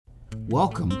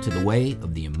Welcome to the Way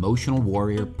of the Emotional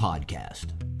Warrior podcast,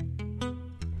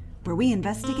 where we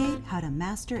investigate how to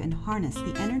master and harness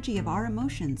the energy of our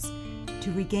emotions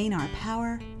to regain our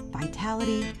power,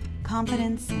 vitality,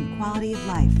 confidence, and quality of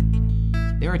life.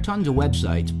 There are tons of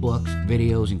websites, books,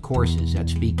 videos, and courses that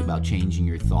speak about changing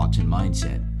your thoughts and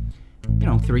mindset.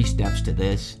 3 steps to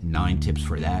this, 9 tips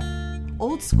for that.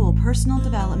 Old school personal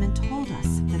development told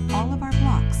us that all of our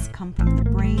blocks come from the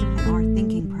brain and our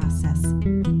thinking process.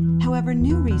 However,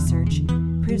 new research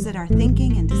proves that our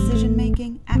thinking and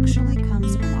decision-making actually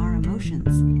comes from our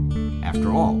emotions.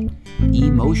 After all,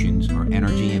 emotions are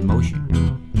energy in motion.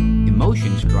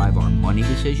 Emotions drive our money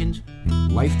decisions,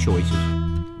 life choices,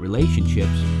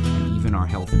 relationships, and even our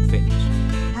health and fitness.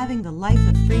 Having the life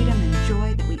of freedom and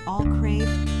joy that we all crave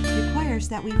requires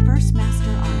that we first master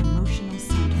our emotional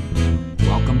center.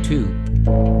 Welcome to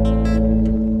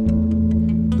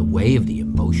the Way of the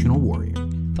Emotional Warrior.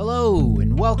 Hello,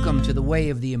 and welcome to the Way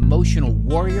of the Emotional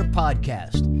Warrior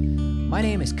podcast. My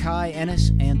name is Kai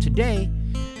Ennis, and today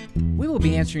we will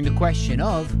be answering the question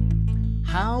of,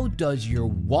 how does your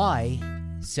why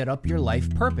set up your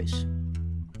life purpose?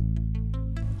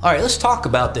 All right, let's talk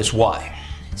about this why.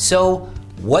 So,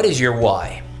 what is your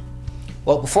why?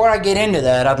 Well, before I get into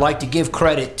that, I'd like to give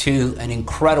credit to an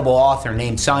incredible author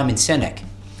named Simon Sinek.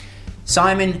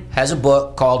 Simon has a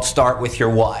book called Start With Your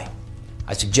Why.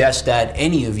 I suggest that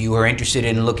any of you who are interested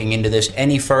in looking into this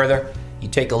any further, you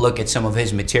take a look at some of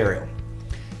his material.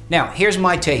 Now, here's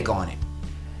my take on it.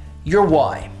 Your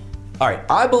why. All right,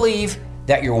 I believe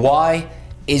that your why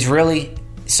is really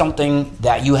something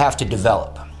that you have to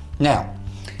develop. Now,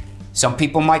 some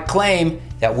people might claim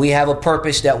that we have a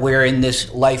purpose that we're in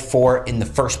this life for in the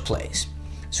first place.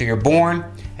 So you're born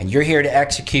and you're here to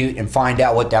execute and find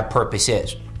out what that purpose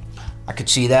is. I could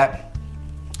see that.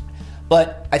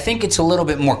 But I think it's a little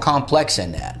bit more complex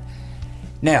than that.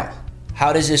 Now,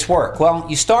 how does this work? Well,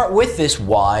 you start with this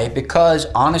why because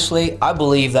honestly, I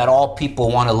believe that all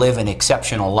people want to live an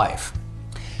exceptional life.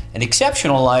 An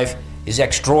exceptional life is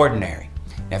extraordinary.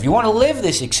 Now, if you want to live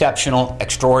this exceptional,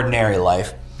 extraordinary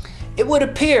life, it would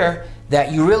appear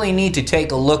that you really need to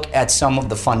take a look at some of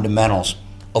the fundamentals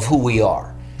of who we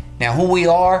are. Now, who we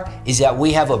are is that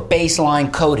we have a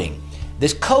baseline coding.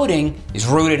 This coding is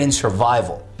rooted in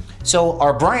survival. So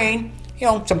our brain,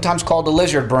 sometimes called the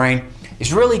lizard brain,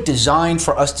 is really designed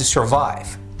for us to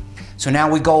survive. So now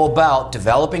we go about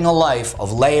developing a life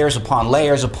of layers upon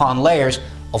layers upon layers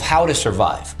of how to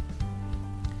survive.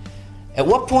 At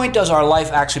what point does our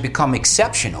life actually become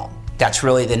exceptional? That's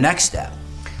really the next step.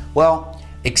 Well,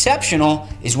 exceptional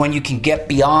is when you can get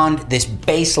beyond this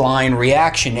baseline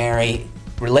reactionary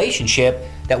relationship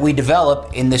that we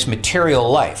develop in this material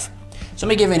life. So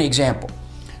let me give you an example.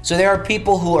 So there are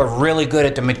people who are really good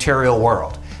at the material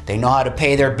world. They know how to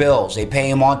pay their bills. They pay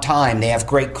them on time. They have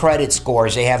great credit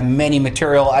scores. They have many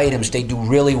material items. They do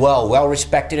really well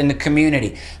respected in the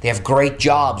community. They have great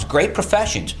jobs, great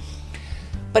professions.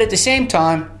 But at the same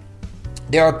time,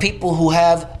 there are people who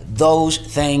have those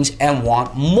things and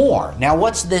want more. Now,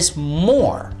 what's this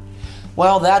more?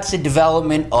 Well, that's the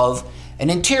development of an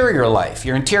interior life.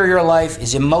 Your interior life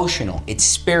is emotional. It's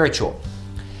spiritual.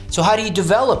 So how do you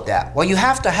develop that? Well, you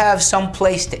have to have some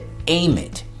place to aim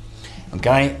it.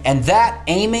 Okay? And that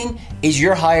aiming is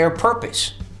your higher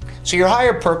purpose. So your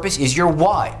higher purpose is your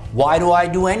why. Why do I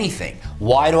do anything?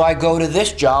 Why do I go to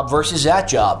this job versus that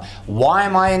job? Why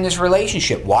am I in this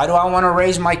relationship? Why do I want to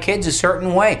raise my kids a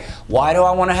certain way? Why do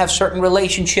I want to have certain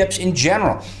relationships in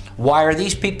general? Why are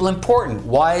these people important?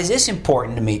 Why is this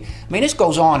important to me? I mean, this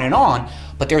goes on,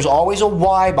 but there's always a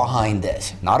why behind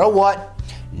this. Not a what,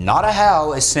 not a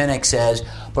how, as Sinek says,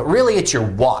 but really it's your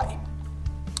why.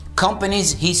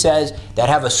 Companies, he says, that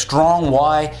have a strong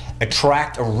why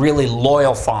attract a really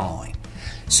loyal following.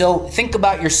 So think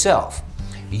about yourself.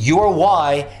 Your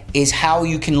why is how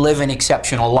you can live an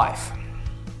exceptional life.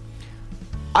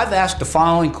 I've asked the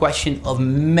following question of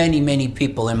many, many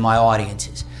people in my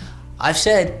audiences. I've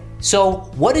said,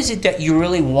 so what is it that you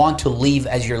really want to leave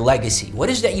as your legacy? What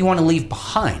is it that you want to leave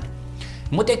behind?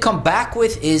 And what they come back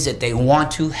with is that they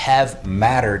want to have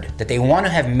mattered, that they want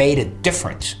to have made a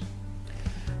difference.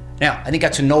 Now, I think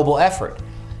that's a noble effort.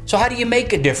 So how do you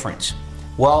make a difference?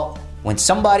 Well, when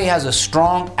somebody has a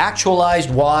strong, actualized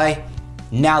why,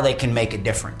 now they can make a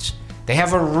difference. They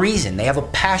have a reason, they have a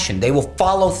passion, they will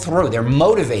follow through, they're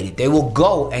motivated, they will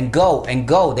go and go and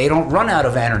go. They don't run out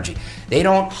of energy, they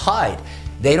don't hide,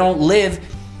 they don't live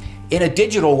in a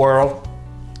digital world.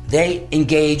 They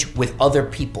engage with other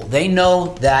people. They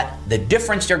know that the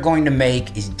difference they're going to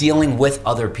make is dealing with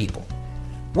other people.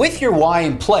 With your why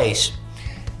in place,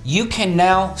 you can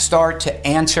now start to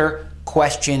answer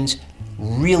questions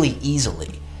really easily.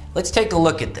 Let's take a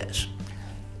look at this.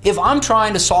 If I'm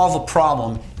trying to solve a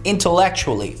problem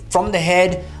intellectually from the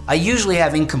head, I usually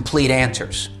have incomplete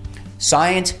answers.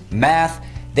 Science, math,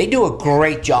 they do a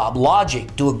great job.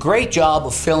 Logic do a great job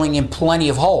of filling in plenty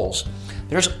of holes.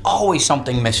 There's always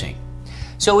something missing.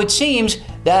 So it seems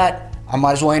that I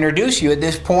might as well introduce you at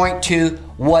this point to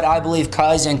what I believe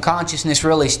Kaizen consciousness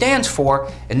really stands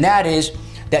for, and that is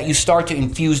that you start to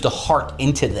infuse the heart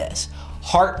into this.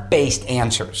 Heart-based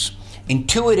answers.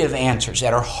 Intuitive answers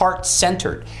that are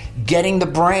heart-centered, getting the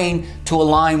brain to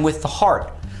align with the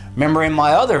heart. Remember in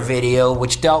my other video,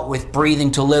 which dealt with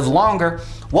breathing to live longer,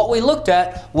 what we looked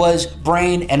at was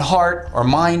brain and heart, or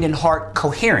mind and heart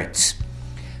coherence.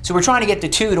 So we're trying to get the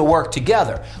two to work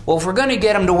together. Well, if we're going to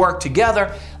get them to work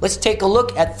together, let's take a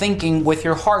look at thinking with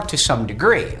your heart to some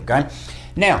degree, okay?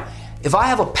 Now, if I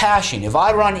have a passion, if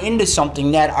I run into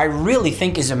something that I really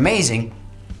think is amazing,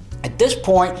 at this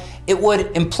point, it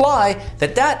would imply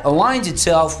that that aligns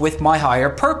itself with my higher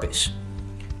purpose.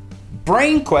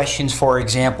 Brain questions, for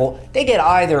example, they get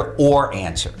either or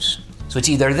answers. So it's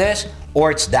either this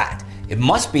or it's that. It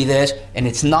must be this and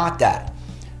it's not that.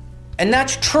 And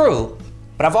that's true,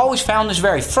 but I've always found this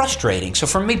very frustrating. So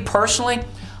for me personally,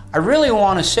 I really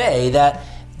want to say that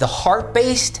the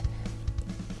heart-based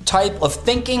type of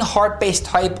thinking, heart-based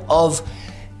type of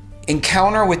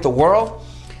encounter with the world,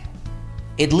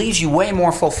 it leaves you way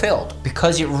more fulfilled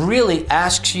because it really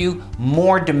asks you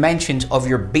more dimensions of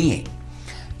your being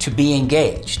to be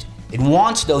engaged. It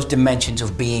wants those dimensions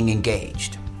of being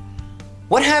engaged.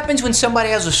 What happens when somebody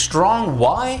has a strong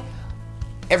why?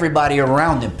 Everybody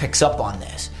around them picks up on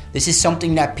this. This is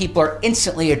something that people are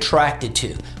instantly attracted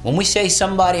to. When we say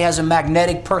somebody has a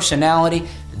magnetic personality,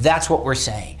 that's what we're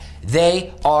saying.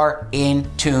 They are in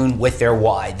tune with their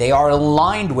why. They are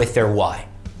aligned with their why.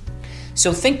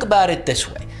 So think about it this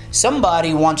way.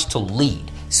 Somebody wants to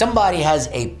lead. Somebody has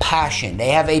a passion. They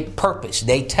have a purpose.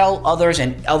 They tell others,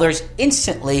 and others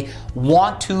instantly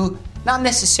want to not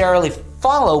necessarily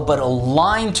follow, but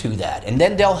align to that. And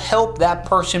then they'll help that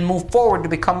person move forward to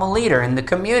become a leader in the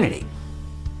community.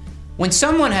 When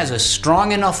someone has a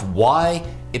strong enough why,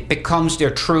 it becomes their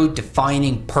true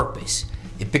defining purpose.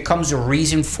 It becomes a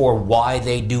reason for why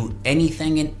they do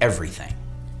anything and everything.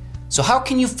 So how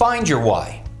can you find your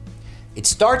why? It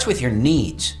starts with your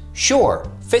needs. Sure,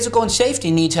 physical and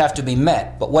safety needs have to be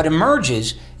met, but what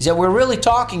emerges is that we're really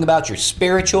talking about your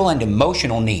spiritual and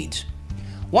emotional needs.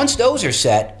 Once those are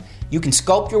set, you can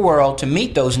sculpt your world to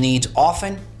meet those needs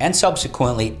often and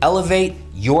subsequently elevate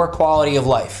your quality of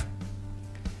life.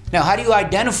 Now, how do you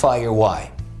identify your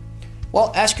why?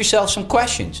 Well, ask yourself some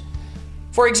questions.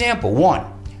 For example, 1,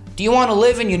 do you want to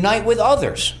live and unite with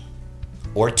others?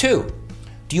 Or 2,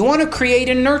 do you want to create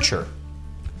and nurture?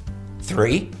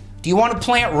 3, do you want to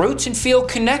plant roots and feel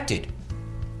connected?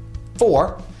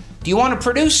 4, do you want to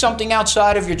produce something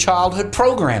outside of your childhood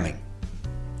programming?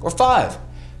 Or 5,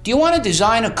 do you want to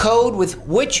design a code with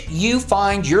which you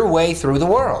find your way through the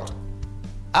world?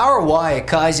 Our why at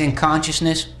Kaizen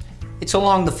Consciousness, it's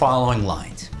along the following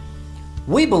lines.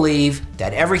 We believe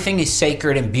that everything is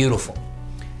sacred and beautiful,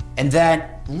 and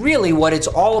that really what it's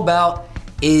all about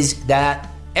is that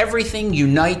everything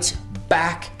unites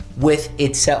back with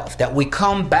itself, that we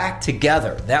come back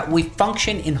together, that we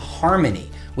function in harmony.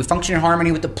 We function in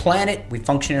harmony with the planet, we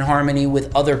function in harmony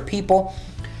with other people,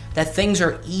 that things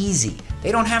are easy.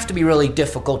 They don't have to be really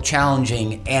difficult,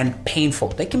 challenging, and painful.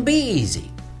 They can be easy.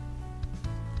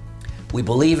 We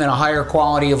believe in a higher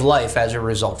quality of life as a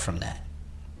result from that.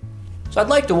 So I'd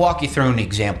like to walk you through an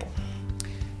example.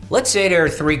 Let's say there are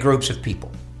 3 groups of people.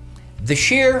 The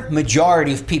sheer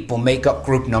majority of people make up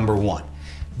group number 1.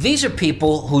 These are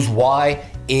people whose why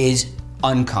is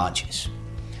unconscious.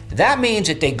 That means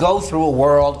that they go through a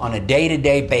world on a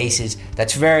day-to-day basis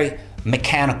that's very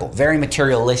mechanical, very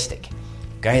materialistic.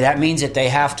 Okay, that means that they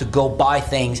have to go buy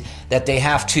things, that they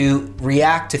have to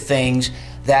react to things,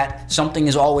 that something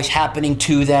is always happening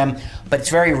to them, but it's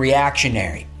very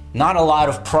reactionary. Not a lot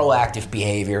of proactive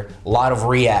behavior, a lot of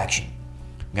reaction.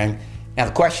 Okay? Now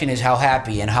the question is, how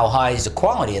happy and how high is the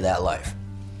quality of that life?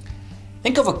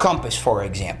 Think of a compass, for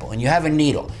example, and you have a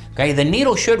needle. Okay, the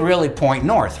needle should really point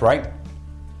north, right?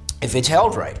 If it's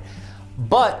held right.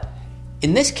 But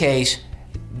in this case,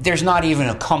 there's not even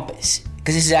a compass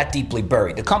because this is that deeply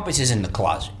buried. The compass is in the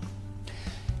closet.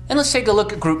 And let's take a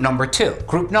look at group number 2.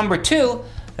 Group number 2,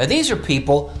 these are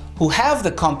people who have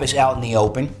the compass out in the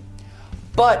open,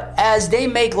 but as they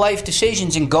make life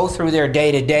decisions and go through their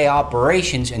day-to-day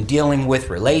operations and dealing with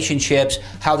relationships,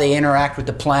 how they interact with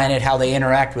the planet, how they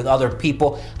interact with other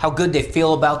people, how good they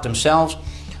feel about themselves,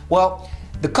 well,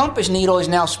 The compass needle is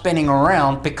now spinning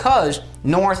around because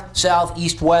north, south,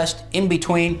 east, west, in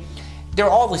between, they're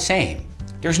all the same.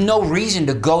 There's no reason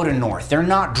to go to north. They're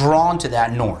not drawn to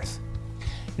that north.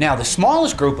 Now, the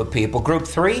smallest group of people, group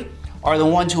 3, are the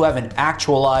ones who have an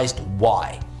actualized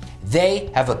why.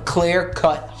 They have a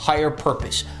clear-cut higher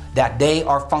purpose that they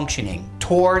are functioning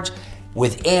towards,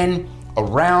 within,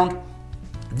 around.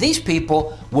 These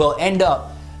people will end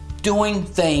up doing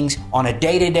things on a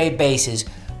day-to-day basis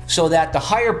so that the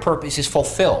higher purpose is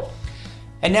fulfilled.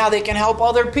 And now they can help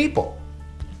other people.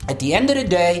 At the end of the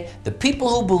day, the people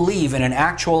who believe in an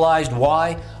actualized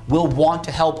why will want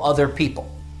to help other people.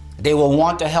 They will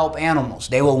want to help animals.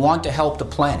 They will want to help the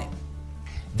planet.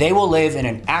 They will live in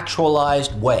an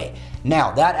actualized way.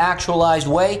 Now, that actualized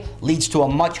way leads to a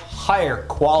much higher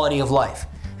quality of life.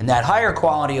 And that higher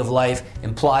quality of life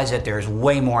implies that there's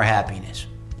way more happiness.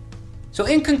 So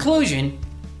in conclusion,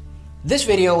 this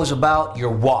video is about your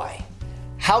why.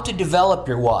 How to develop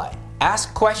your why.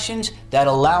 Ask questions that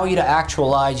allow you to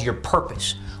actualize your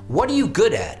purpose. What are you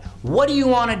good at? What do you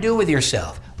want to do with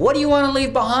yourself? What do you want to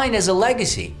leave behind as a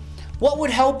legacy? What would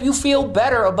help you feel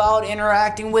better about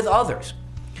interacting with others?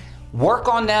 Work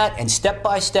on that, and step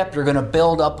by step, you're going to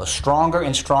build up a stronger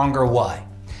and stronger why.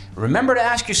 Remember to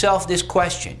ask yourself this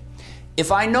question.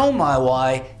 If I know my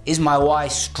why, is my why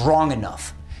strong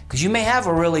enough? Because you may have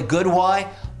a really good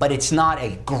why, but it's not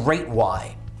a great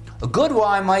why. A good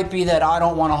why might be that I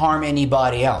don't want to harm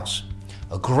anybody else.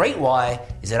 A great why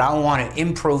is that I want to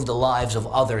improve the lives of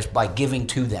others by giving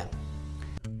to them.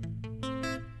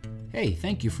 Hey,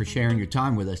 thank you for sharing your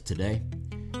time with us today.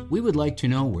 We would like to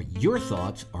know what your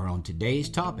thoughts are on today's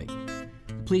topic.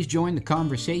 Please join the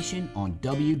conversation on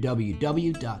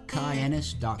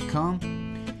www.kayennis.com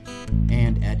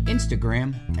and at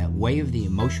Instagram at Way of the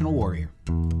Emotional Warrior.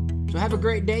 So have a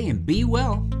great day and be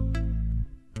well.